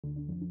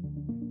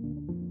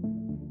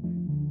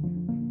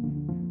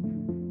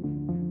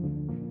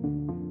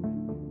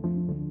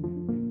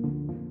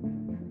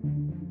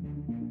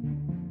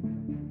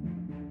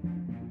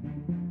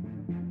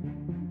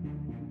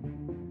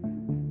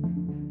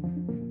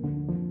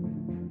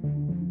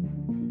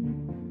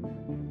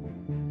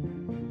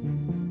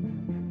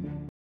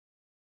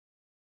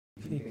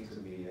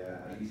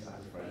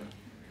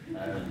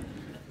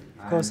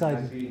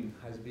and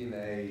has been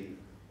a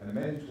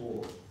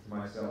mentor to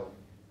myself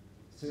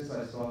since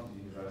I started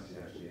university,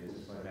 actually, and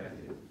since I met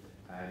him,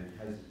 and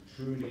has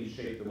truly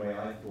shaped the way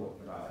I thought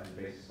about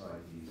Ahlul-Bayt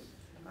Societies,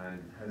 and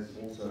has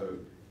also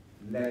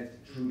led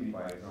truly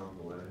by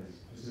example, and has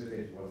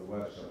facilitated one of the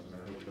workshops,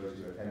 and I hope those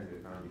who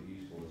attended found it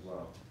useful as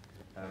well.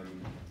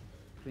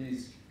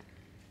 Please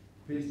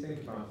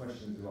think about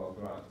questions as well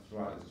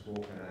throughout this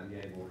talk, and at the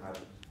end we'll have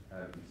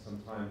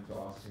some time to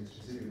ask him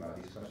specifically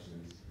about these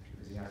questions,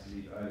 because he has to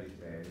leave early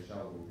today, and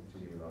inshallah we'll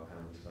continue with our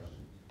panel discussion.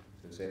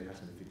 So Sayyid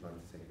Hassan, if you'd like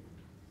to take it.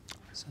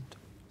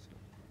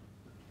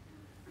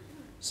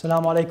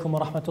 السلام عليكم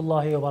ورحمة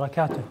الله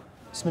وبركاته.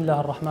 بسم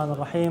الله الرحمن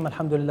الرحيم.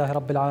 الحمد لله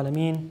رب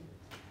العالمين.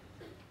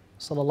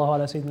 صلى الله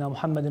على سيدنا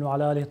محمد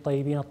وعلى آله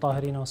الطيبين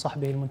الطاهرين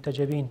وصحبه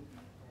المنتجبين.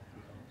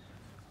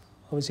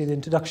 Obviously the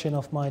introduction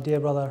of my dear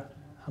brother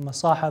Hamad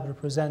Sahib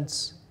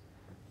represents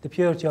the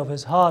purity of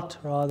his heart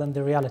rather than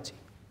the reality.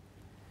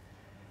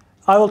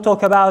 I will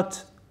talk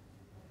about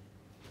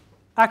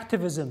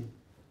activism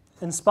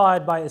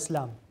inspired by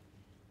Islam.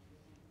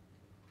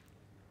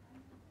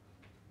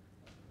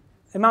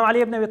 Imam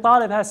Ali ibn Abi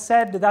Talib has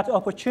said that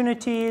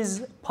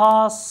opportunities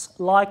pass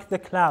like the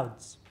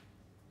clouds.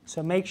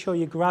 So make sure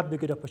you grab the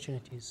good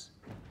opportunities.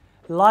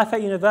 Life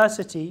at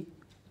university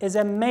is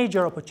a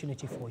major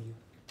opportunity for you.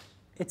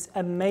 It's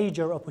a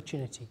major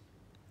opportunity,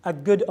 a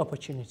good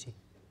opportunity.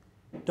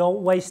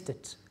 Don't waste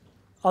it.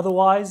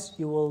 Otherwise,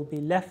 you will be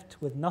left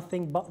with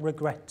nothing but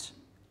regret.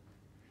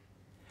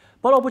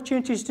 But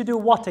opportunities to do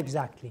what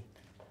exactly?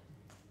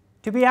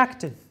 To be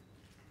active.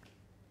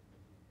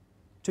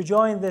 To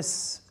join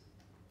this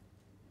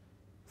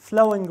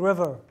flowing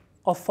river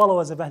of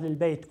followers of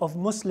AhlulBayt, of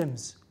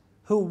Muslims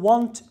who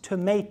want to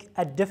make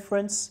a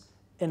difference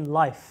in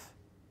life.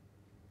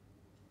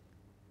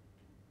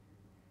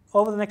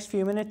 Over the next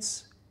few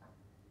minutes,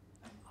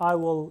 I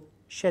will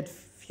shed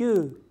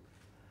few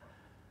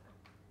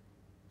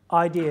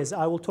ideas.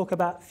 I will talk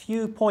about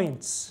few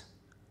points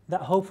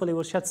that hopefully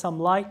will shed some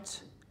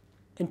light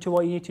into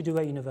what you need to do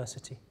at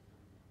university,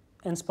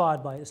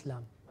 inspired by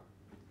Islam.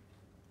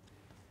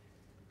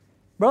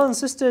 Brothers and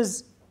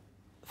sisters,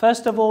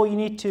 first of all, you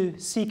need to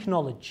seek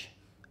knowledge.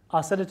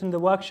 I said it in the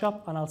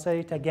workshop and I'll say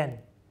it again.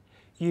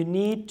 You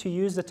need to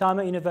use the time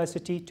at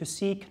university to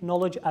seek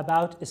knowledge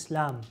about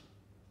Islam.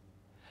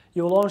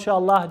 You will,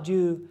 inshallah,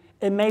 do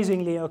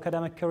amazingly in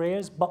academic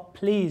careers, but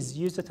please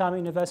use the time at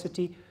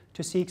university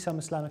to seek some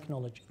Islamic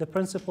knowledge, the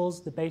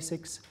principles, the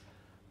basics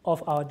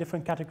of our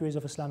different categories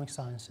of Islamic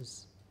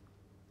sciences.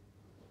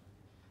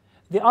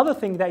 The other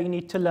thing that you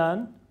need to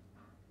learn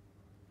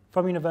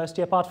from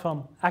university, apart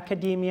from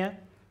academia,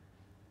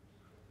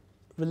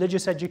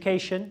 religious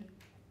education,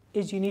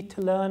 is you need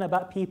to learn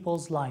about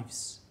people's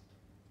lives.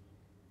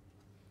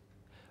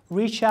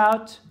 Reach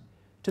out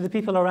to the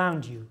people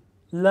around you.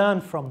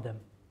 Learn from them.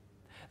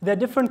 Their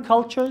different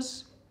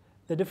cultures,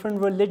 their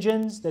different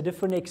religions, their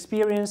different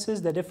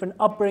experiences, their different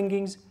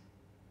upbringings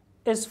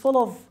is full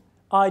of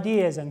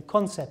ideas and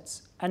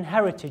concepts and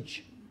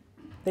heritage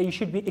that you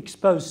should be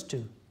exposed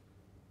to.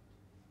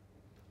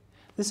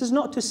 This is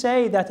not to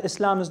say that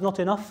Islam is not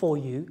enough for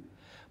you,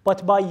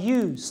 but by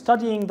you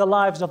studying the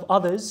lives of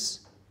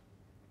others,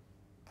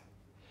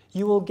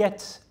 you will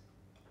get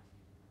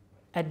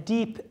a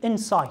deep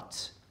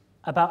insight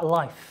about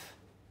life.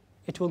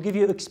 It will give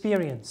you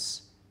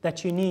experience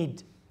that you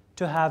need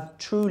to have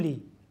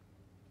truly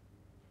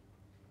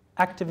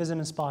activism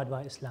inspired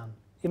by Islam.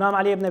 Imam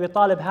Ali ibn Abi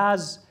Talib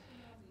has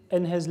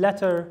in his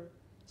letter,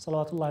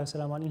 salawatullahi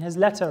wasalam, in his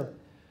letter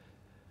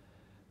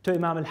to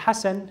Imam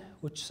al-Hasan,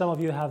 which some of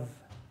you have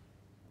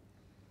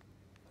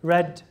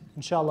read,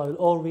 inshallah you'll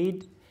all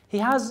read, he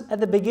has at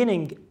the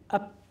beginning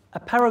a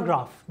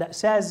paragraph that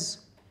says,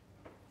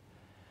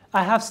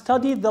 I have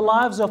studied the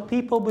lives of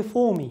people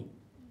before me.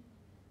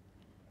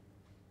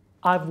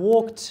 I've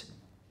walked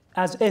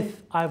as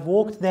if I've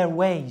walked their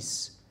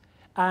ways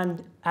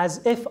and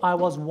as if I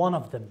was one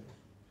of them.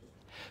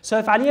 So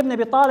if Ali ibn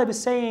Abi Talib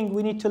is saying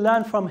we need to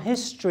learn from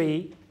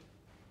history,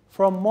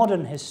 from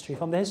modern history,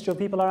 from the history of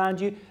people around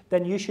you,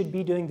 then you should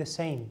be doing the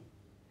same.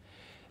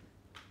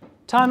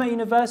 Time at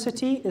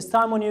university is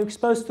time when you're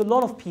exposed to a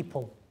lot of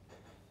people.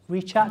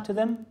 Reach out to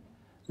them,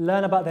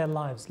 learn about their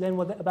lives, learn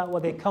about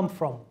where they come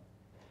from.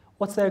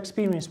 What's their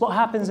experience? What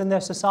happens in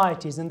their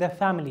societies, in their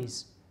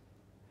families?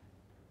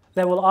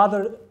 That will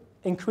either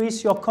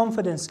increase your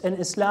confidence in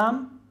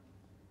Islam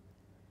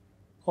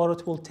or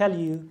it will tell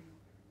you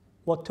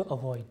what to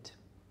avoid.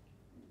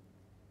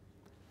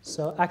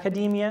 So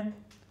academia,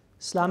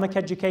 Islamic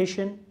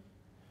education,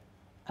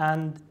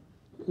 and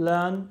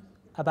learn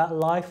about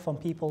life from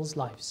people's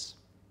lives.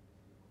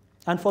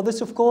 And for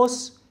this, of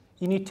course,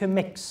 you need to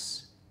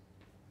mix.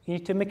 You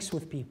need to mix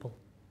with people.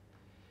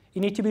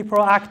 You need to be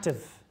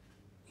proactive.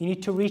 You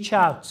need to reach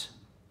out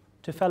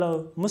to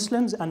fellow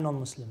Muslims and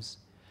non-Muslims.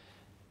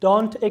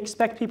 Don't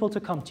expect people to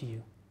come to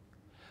you.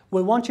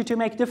 We want you to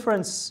make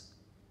difference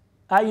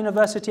at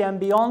university and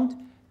beyond.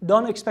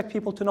 Don't expect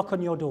people to knock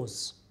on your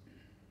doors.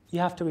 You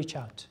have to reach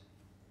out.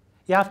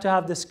 You have to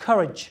have this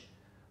courage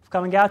of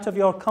coming out of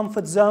your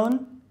comfort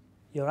zone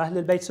your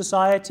AhlulBayt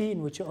society,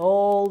 in which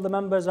all the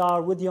members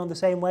are with you on the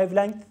same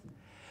wavelength,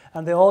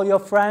 and they're all your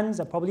friends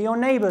and probably your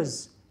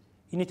neighbors.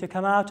 You need to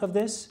come out of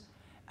this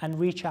and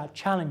reach out,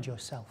 challenge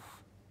yourself.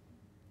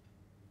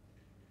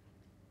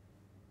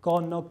 Go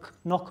and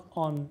knock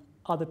on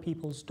other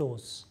people's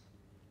doors.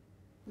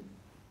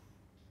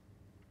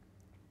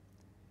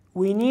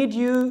 We need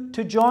you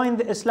to join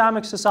the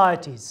Islamic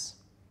societies.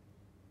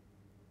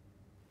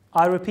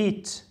 I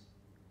repeat,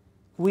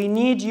 we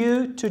need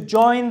you to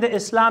join the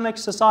Islamic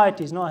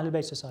societies, not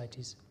AhlulBayt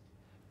societies.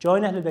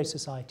 Join AhlulBayt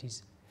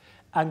societies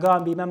and go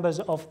and be members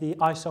of the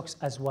ABSocs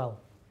as well.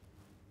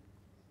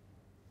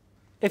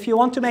 If you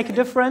want to make a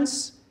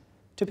difference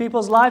to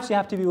people's lives, you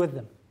have to be with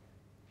them.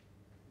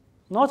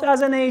 Not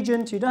as an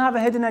agent, you don't have a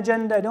hidden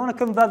agenda, you don't want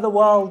to convert the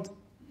world.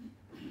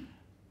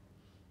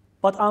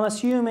 But I'm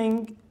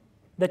assuming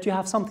that you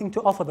have something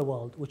to offer the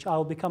world, which I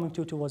will be coming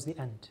to towards the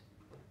end.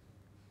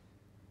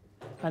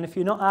 And if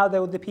you're not out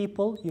there with the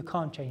people, you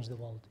can't change the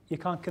world. You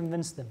can't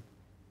convince them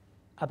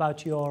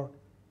about your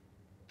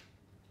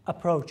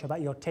approach,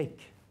 about your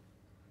take.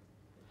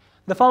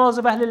 The followers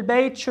of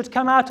AhlulBayt should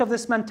come out of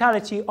this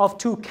mentality of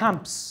two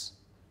camps,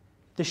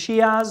 the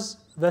Shias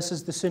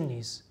versus the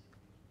Sunnis.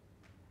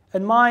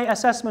 In my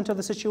assessment of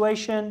the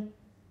situation,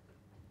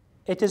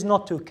 it is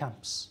not two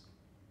camps.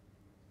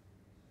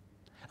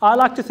 I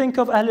like to think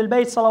of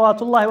AhlulBayt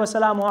salawatullahi wa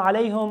salamuhu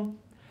alayhum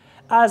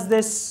as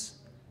this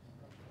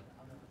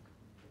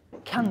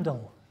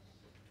candle,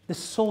 the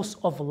source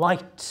of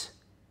light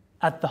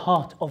at the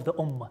heart of the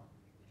ummah.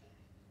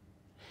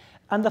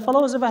 And the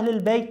followers of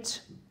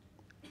AhlulBayt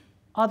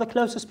are the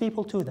closest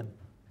people to them.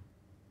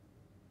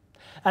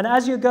 And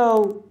as you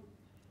go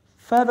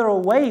further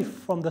away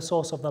from the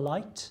source of the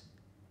light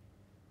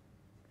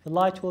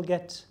will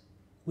get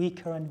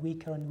weaker and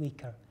weaker and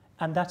weaker.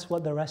 And that's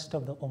what the rest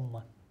of the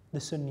ummah, the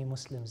Sunni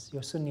Muslims,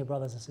 your Sunni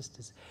brothers and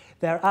sisters,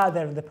 they're out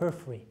there in the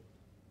periphery.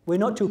 We're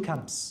not two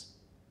camps.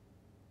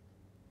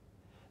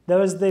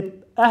 There is the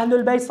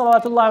AhlulBayt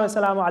salawatullahi wa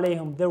salamu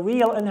alayhim, the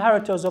real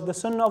inheritors of the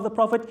Sunnah of the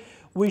Prophet.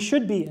 We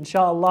should be,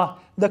 inshallah,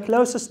 the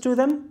closest to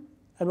them.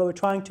 And what we're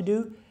trying to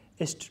do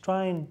is to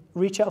try and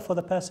reach out for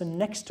the person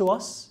next to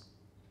us,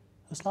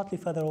 who's slightly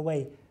further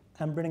away,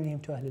 and bring him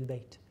to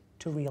AhlulBayt,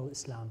 to real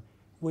Islam.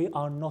 We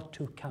are not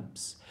two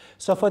camps.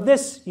 So for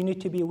this, you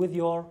need to be with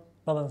your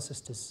brothers and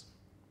sisters.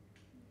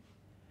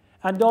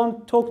 And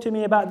don't talk to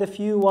me about the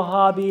few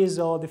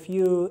Wahhabis or the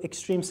few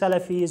extreme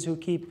Salafis who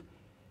keep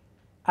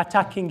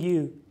attacking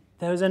you.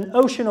 There is an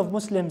ocean of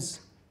Muslims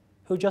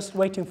who are just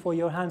waiting for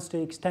your hands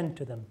to extend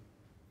to them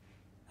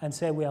and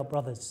say we are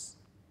brothers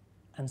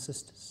and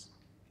sisters.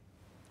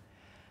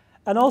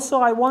 And also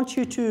I want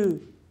you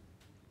to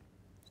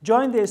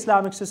join the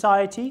Islamic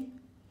Society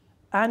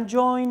and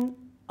join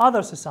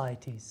other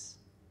societies.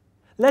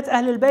 Let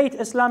AhlulBayt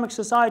Islamic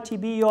Society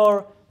be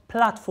your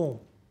platform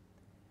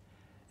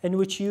in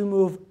which you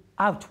move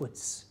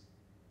outwards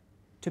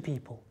to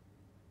people.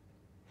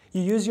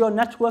 You use your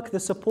network, the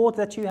support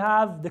that you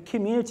have, the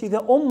community,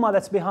 the ummah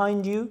that's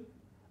behind you,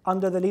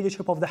 under the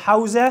leadership of the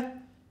Hawza,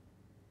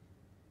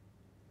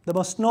 the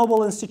most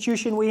noble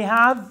institution we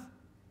have.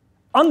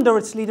 Under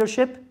its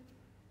leadership,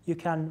 you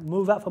can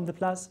move out from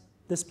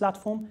this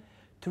platform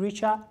to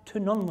reach out to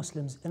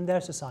non-Muslims in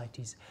their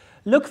societies.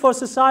 Look for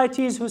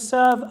societies who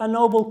serve a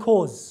noble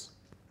cause.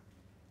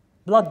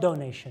 Blood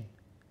donation,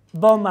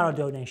 bone marrow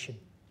donation,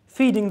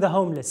 feeding the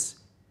homeless,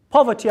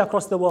 poverty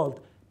across the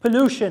world,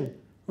 pollution,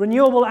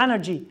 renewable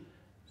energy.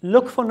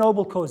 Look for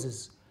noble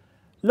causes.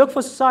 Look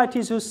for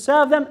societies who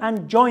serve them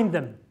and join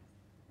them.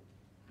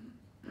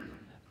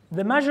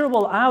 The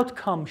measurable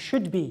outcome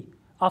should be,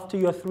 after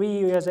your 3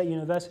 years at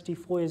university,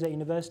 4 years at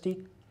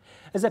university,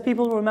 is that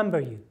people will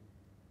remember you.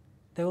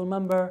 They will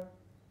remember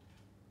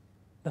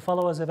the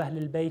followers of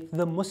AhlulBayt,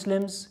 the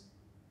Muslims,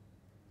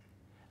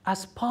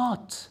 as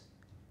part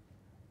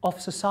of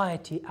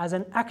society, as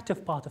an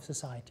active part of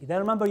society. They'll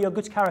remember your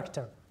good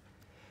character.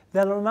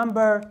 They'll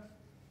remember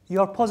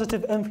your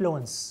positive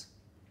influence.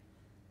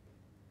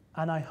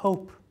 And I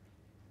hope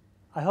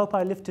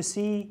I live to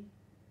see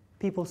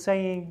people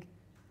saying,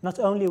 not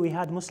only we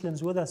had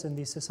Muslims with us in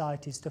these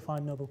societies to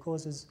find noble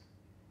causes,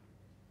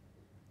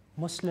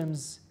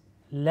 Muslims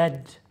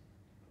led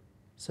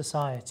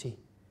society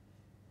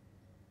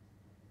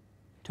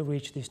to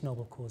reach these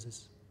noble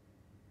causes.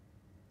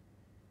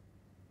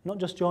 Not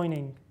just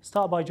joining,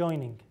 start by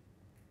joining.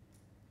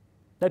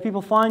 Let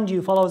people find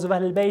you, followers of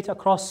AhlulBayt,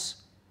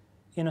 across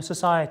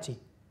society.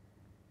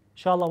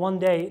 Inshallah, one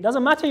day, it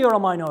doesn't matter you're a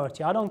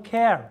minority, I don't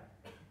care.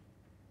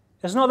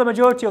 It's not the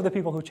majority of the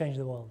people who change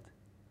the world.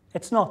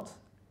 It's not.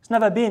 It's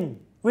never been.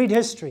 Read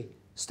history,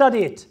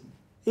 study it.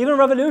 Even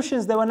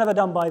revolutions, they were never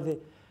done by the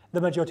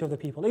majority of the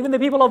people. Even the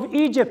people of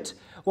Egypt,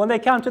 when they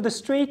came out to the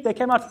street,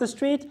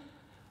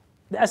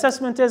 the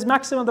assessment is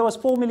maximum there was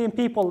 4 million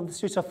people in the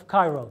streets of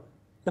Cairo.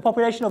 The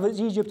population of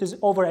Egypt is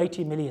over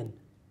 80 million.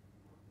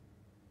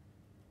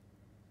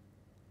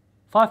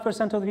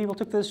 5% of the people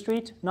took to the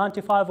street,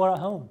 95 were at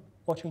home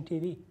watching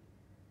TV.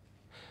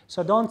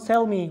 So don't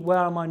tell me we're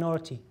a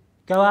minority.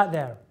 Go out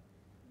there.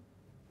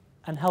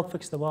 and help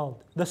fix the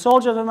world. The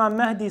soldiers of Imam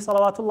Mahdi,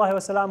 salawatullahi wa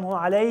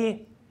salamuhu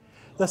alayhi,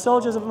 the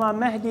soldiers of Imam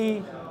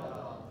Mahdi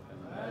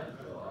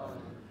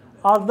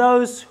are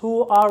those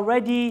who are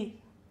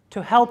ready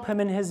to help him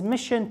in his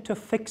mission to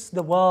fix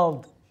the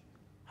world.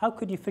 How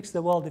could you fix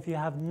the world if you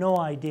have no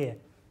idea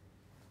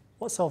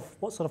what sort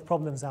of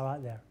problems are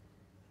out there?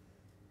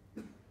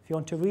 If you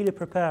want to really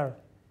prepare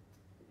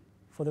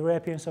for the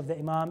reappearance of the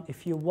Imam,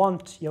 if you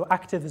want your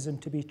activism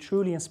to be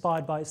truly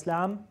inspired by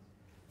Islam,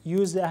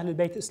 use the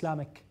AhlulBayt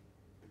Islamic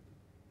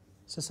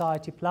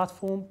Society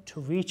platform to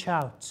reach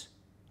out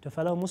to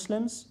fellow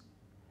Muslims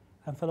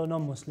and fellow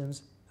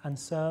non-Muslims and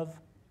serve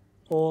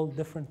all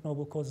different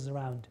noble causes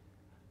around.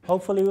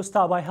 Hopefully we'll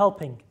start by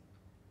helping.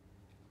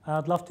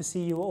 I'd love to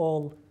see you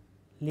all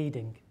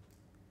leading,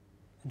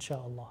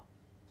 inshallah.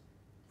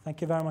 Thank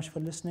you very much for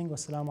listening.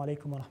 Wassalamu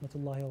alaikum wa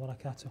rahmatullahi wa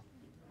barakatuh.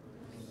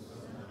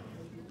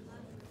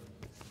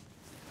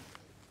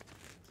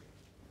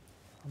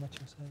 How much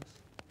you say?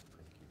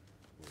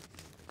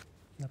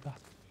 No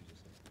problem.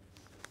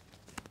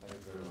 Thank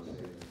you very much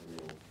for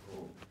your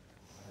call.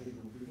 I think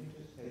we can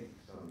just take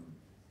some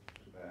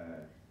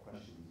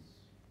questions,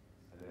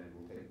 and then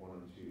we'll take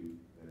one or two,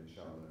 and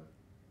inshallah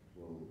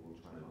we'll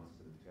try and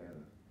answer them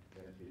together.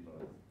 Yeah, please,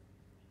 brother.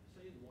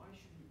 Sayyid, why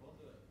should we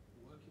bother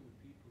working with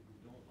people who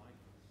don't like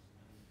us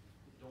and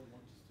who don't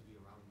want us to be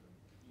around them?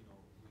 You know,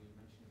 we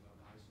mentioned about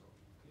the ISO.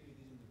 Clearly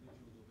these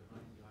individuals who are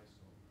behind the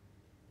ISO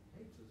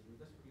hate us.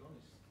 Let's be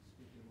honest,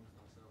 speaking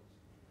amongst ourselves.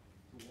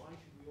 So why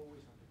should we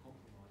always have to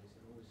compromise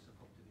and always suck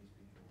up to these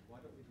people? Why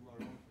don't we do our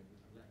own thing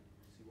and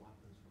see what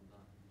happens from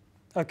that?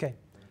 Okay.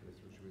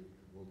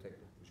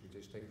 Should we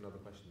just take another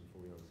question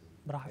before we answer?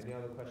 Brahim. Any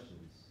other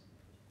questions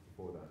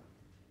before that?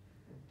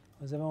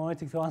 Was everyone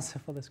waiting to answer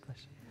for this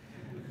question?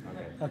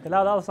 Okay. Okay,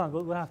 that's fine.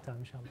 We'll have time,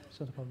 inshallah. It's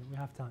not a problem. We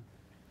have time.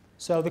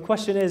 So the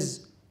question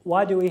is,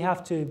 why do we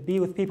have to be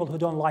with people who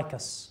don't like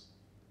us?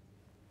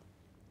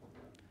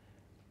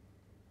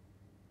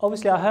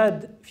 Obviously, I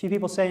heard a few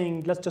people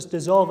saying, let's just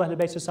dissolve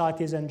AhlulBayt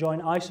Societies and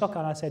join ABSoc,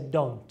 and I said,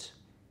 don't.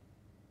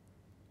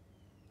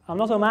 I'm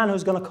not a man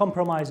who's going to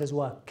compromise his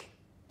work.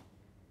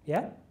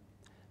 Yeah?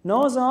 No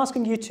one's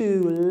asking you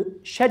to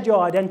shed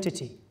your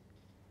identity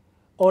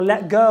or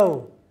let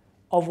go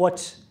of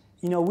what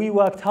we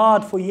worked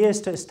hard for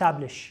years to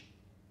establish.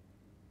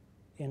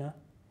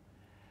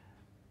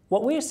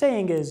 What we're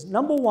saying is,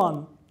 number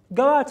one,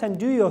 go out and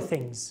do your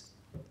things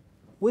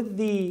with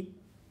the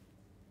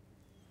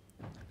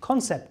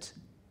concept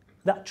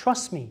that,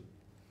 trust me,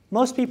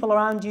 most people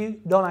around you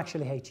don't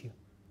actually hate you.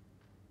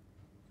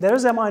 There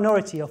is a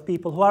minority of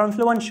people who are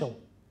influential,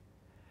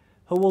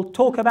 who will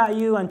talk about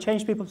you and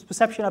change people's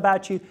perception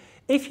about you.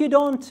 If you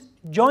don't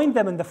join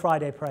them in the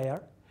Friday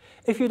prayer,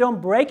 if you don't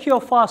break your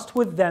fast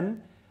with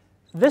them,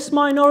 this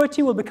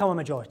minority will become a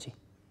majority.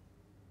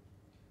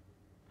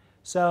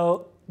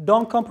 So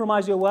don't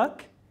compromise your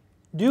work.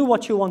 Do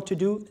what you want to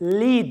do.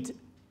 Lead.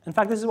 In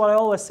fact, this is what I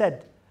always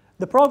said.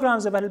 The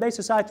programs of AhlulBayt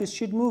Societies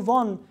should move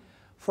on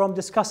from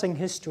discussing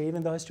history,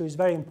 even though history is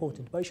very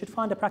important, but you should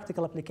find a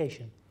practical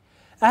application.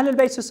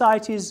 AhlulBayt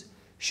Societies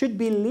should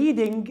be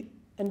leading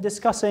in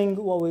discussing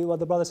what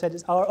the brother said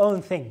is our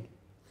own thing.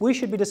 We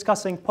should be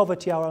discussing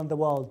poverty around the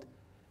world,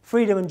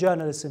 freedom in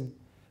journalism,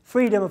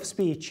 freedom of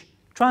speech,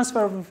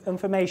 transfer of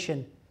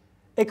information,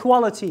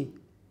 equality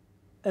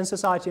in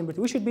society in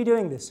Britain. We should be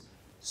doing this.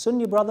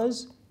 Sunni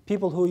brothers,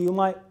 people who you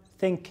might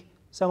think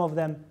some of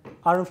them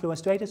are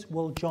influenced traitors,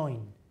 will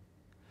join.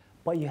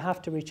 But you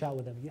have to reach out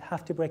with them. You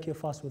have to break your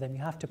fast with them.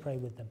 You have to pray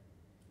with them.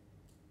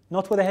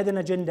 Not with a hidden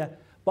agenda,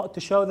 but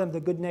to show them the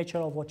good nature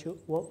of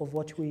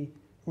what we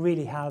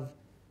really have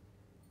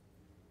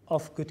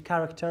of good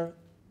character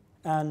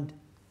and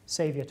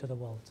savior to the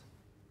world.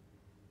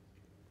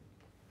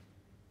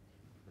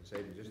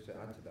 Just to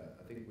add to that,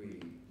 I think if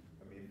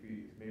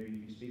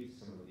you speak to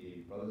some of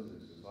the brothers in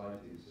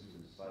society, sisters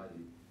in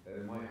society,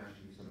 there might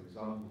actually be some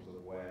examples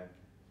of where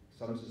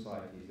some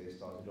societies, they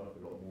started off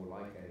a lot more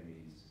like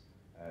enemies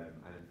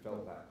and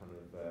felt that kind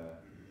of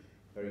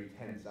very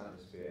tense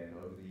atmosphere, and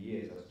over the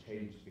years that's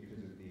changed because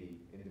of the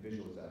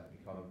individuals that have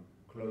become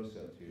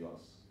closer to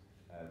us.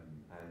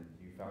 And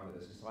you found that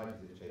the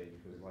societies have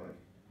changed because, like,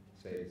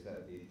 say, it's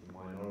that the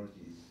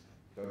minorities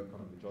don't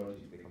become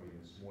majorities, they become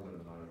even smaller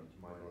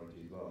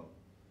minority as well.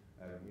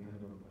 We have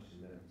another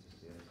question there,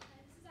 Sister.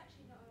 This is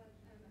actually not a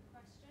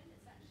question,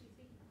 it's actually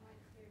speaking from my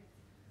experience.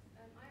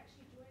 I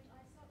actually joined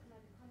ABSoc and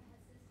I've become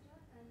her sister,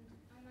 and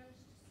I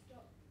managed to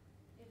stop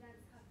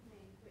events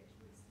happening which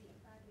would speak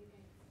badly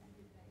against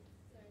AhlulBayt.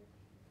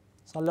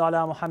 صلوا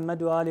على محمد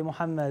وآل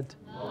محمد.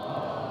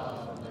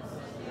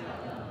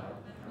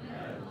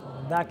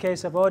 In that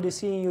case, I've already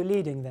seen you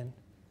leading then.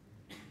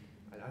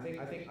 And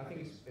I think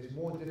it's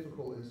more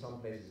difficult in some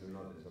places than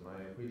others, and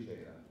I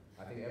appreciate that.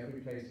 I think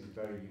every place is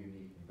very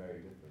unique and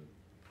very different.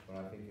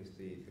 But I think it's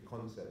the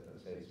concept that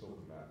Sayyid's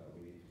talking about that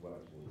we need to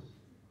work towards.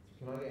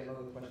 So can I get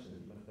another question?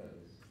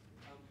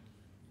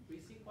 We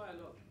see quite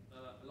a lot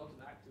of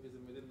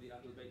activism within the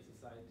AhlulBayt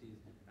Societies,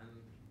 and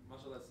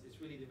mashallah,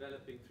 it's really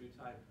developing through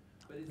time.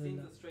 But it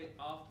seems that straight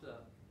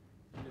after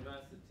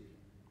university,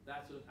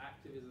 that sort of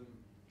activism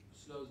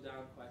slows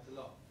down quite a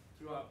lot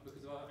throughout,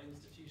 because our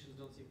institutions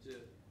don't seem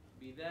to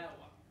be there.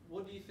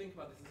 What do you think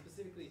about this? And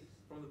specifically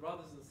from the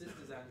brothers and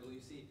sisters angle,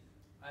 you see,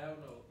 I don't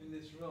know, in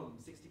this room,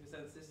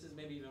 60% sisters,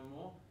 maybe even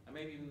more, and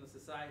maybe even the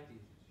society.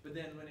 But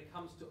then when it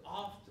comes to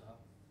after,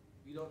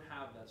 you don't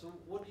have that. So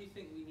what do you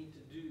think we need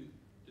to do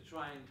to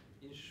try and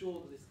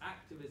ensure that this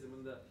activism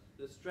and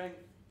the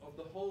strength of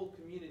the whole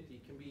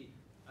community can be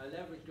a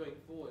leverage going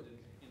forward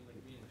in the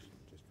community?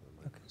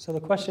 Okay. So the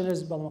question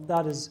is, Brother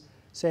Muqdad is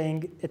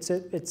saying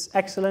it's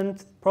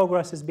excellent,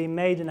 progress is being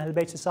made in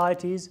AhlulBayt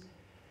societies.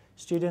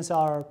 Students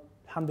are,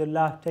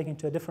 alhamdulillah, taken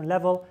to a different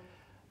level.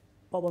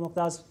 But Brother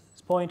Muqdad's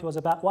point was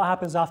about what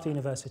happens after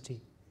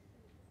university.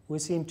 We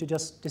seem to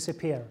just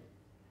disappear.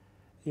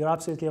 You're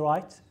absolutely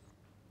right.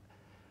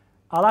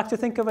 I like to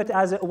think of it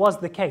as it was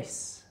the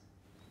case,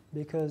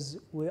 because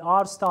we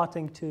are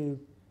starting to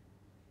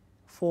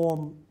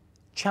form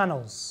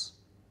channels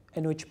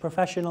in which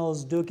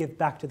professionals do give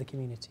back to the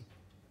community.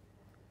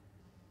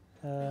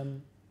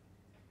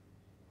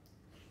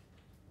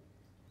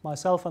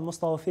 Myself and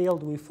Mustafa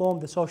Field, we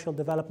formed the Social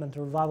Development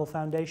and Revival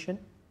Foundation,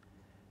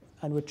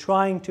 and we're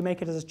trying to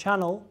make it as a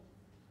channel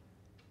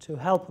to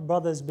help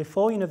brothers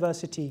before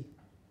university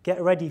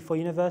get ready for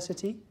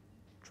university,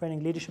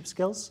 training leadership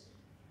skills,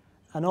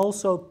 and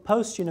also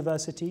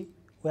post-university,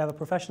 we have a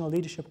professional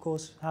leadership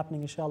course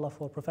happening, inshallah,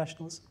 for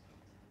professionals.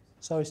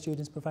 Sorry,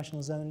 students,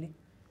 professionals only.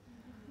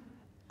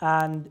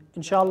 And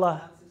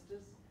inshallah,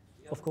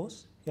 of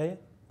course, yeah.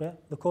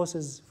 The course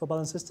is for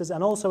brothers and sisters.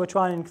 And also we're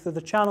trying through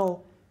the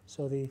channel,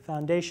 so the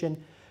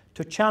foundation,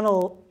 to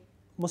channel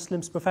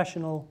Muslims'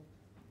 professional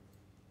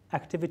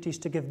activities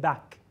to give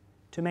back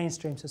to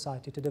mainstream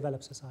society, to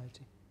develop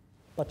society.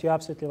 But you're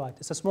absolutely right.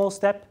 It's a small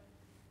step.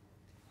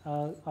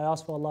 I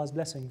ask for Allah's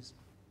blessings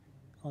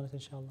on it,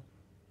 inshallah.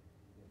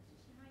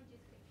 Can I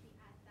just quickly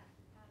add that,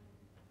 I'm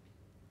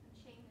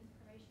shameless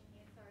promotion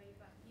here, sorry,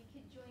 but you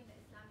could join the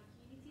Islamic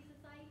Unity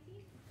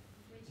Society,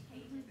 which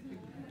caters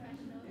more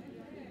professionals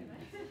beyond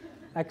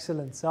university.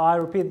 Excellent. So I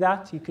repeat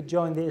that. You could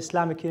join the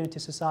Islamic Unity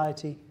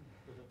Society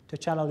to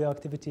channel your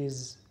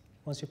activities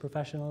once you're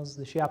professionals.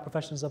 The Shia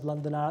professionals of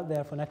London are out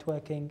there for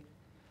networking.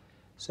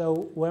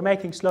 So we're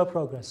making slow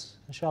progress.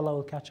 Inshallah,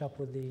 we'll catch up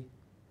with the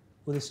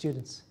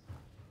students.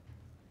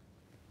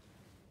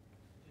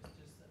 Just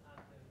to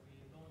add that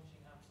we're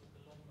launching ABSoc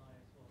alumni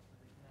as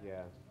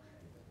Yeah.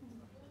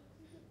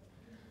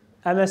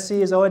 well.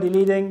 MSC is already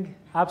leading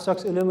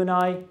ABSoc's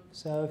alumni.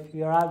 So if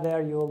you're out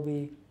there, you'll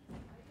be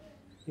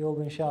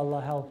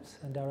inshallah helped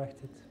and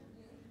directed.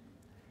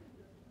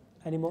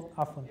 Any more?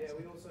 Afwan. Yeah,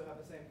 we also have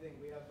the same thing.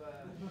 We have.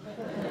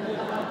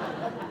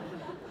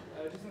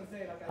 I was just going to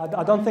say, like,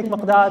 I don't think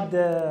Muqdad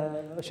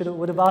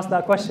would have asked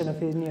that question if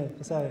he knew.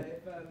 Sorry.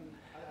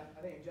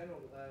 I think in general,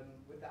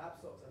 with the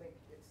ABSocs, I think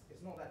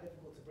it's not that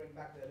difficult to bring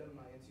back the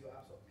alumni into your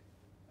ABSoc,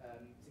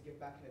 to give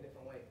back in a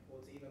different way, or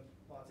to even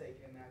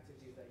partake in the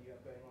activities that you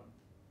have going on.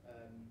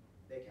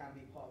 They can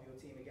be part of your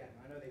team again.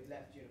 I know they've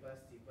left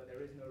university, but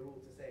there is no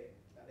rule to say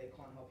that they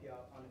can't help you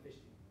out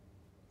unofficially.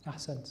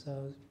 Ahsan.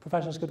 So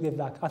professionals could give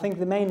back. I think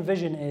the main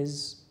vision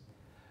is,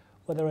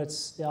 whether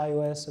it's the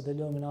IOS or the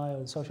alumni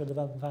or the Social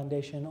Development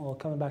Foundation or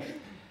coming back,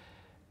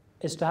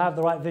 is to have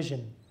the right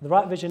vision. The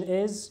right vision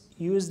is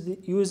use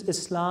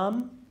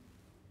Islam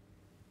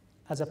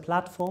as a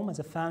platform, as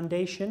a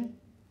foundation,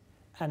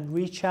 and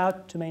reach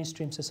out to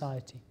mainstream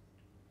society.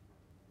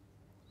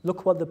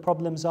 Look what the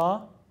problems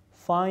are,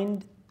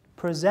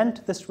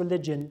 present this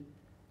religion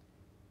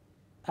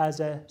as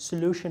a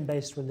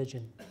solution-based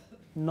religion,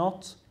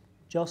 not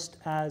just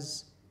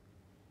as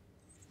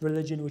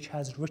religion which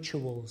has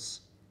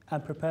rituals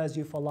and prepares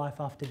you for life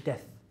after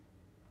death.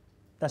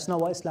 That's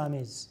not what Islam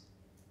is.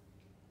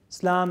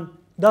 Islam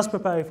does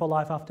prepare you for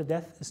life after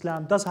death.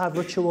 Islam does have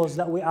rituals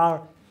that we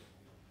are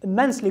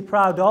immensely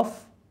proud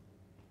of,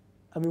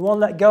 and we won't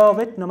let go of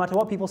it no matter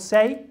what people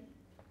say.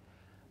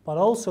 But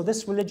also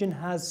this religion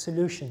has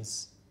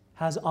solutions,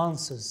 has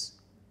answers.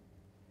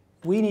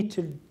 We need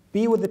to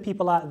be with the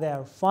people out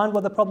there, find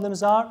what the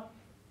problems are,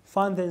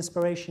 find the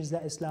inspirations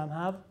that Islam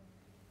have,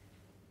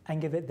 and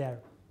give it there.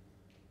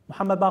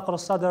 Muhammad Baqir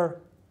Al-Sadr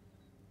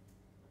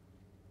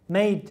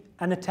made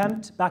an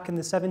attempt back in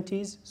the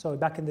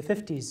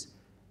 50s,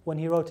 when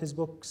he wrote his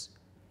books,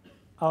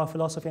 Our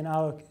Philosophy and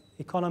Our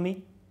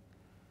Economy.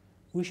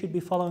 We should be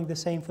following the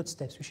same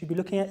footsteps. We should be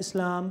looking at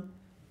Islam,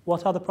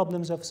 what are the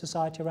problems of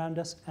society around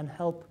us, and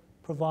help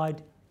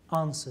provide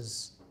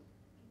answers.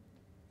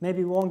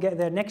 Maybe we won't get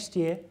there next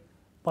year,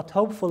 but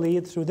hopefully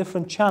through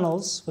different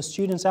channels for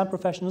students and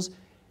professionals,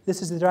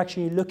 this is the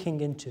direction you're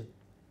looking into.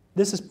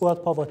 This is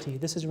world poverty,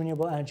 this is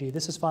renewable energy,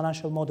 this is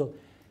financial model.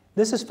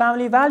 This is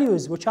family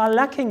values, which are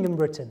lacking in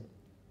Britain.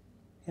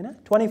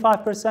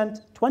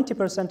 25%,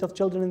 20% of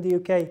children in the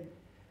UK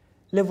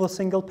live with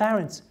single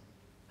parents.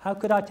 How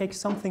could I take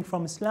something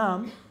from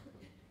Islam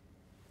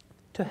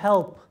to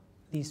help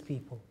these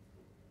people?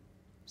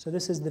 So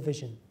this is the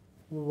vision.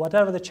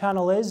 Whatever the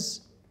channel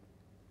is,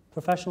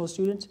 professional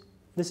students,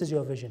 this is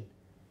your vision.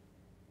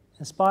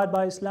 Inspired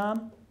by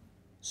Islam,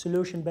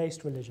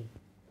 solution-based religion.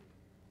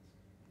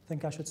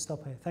 think I should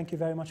stop here. Thank you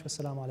very much.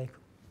 Wassalamu alaikum.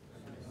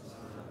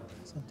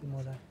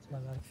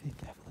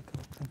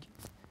 Thank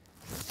you.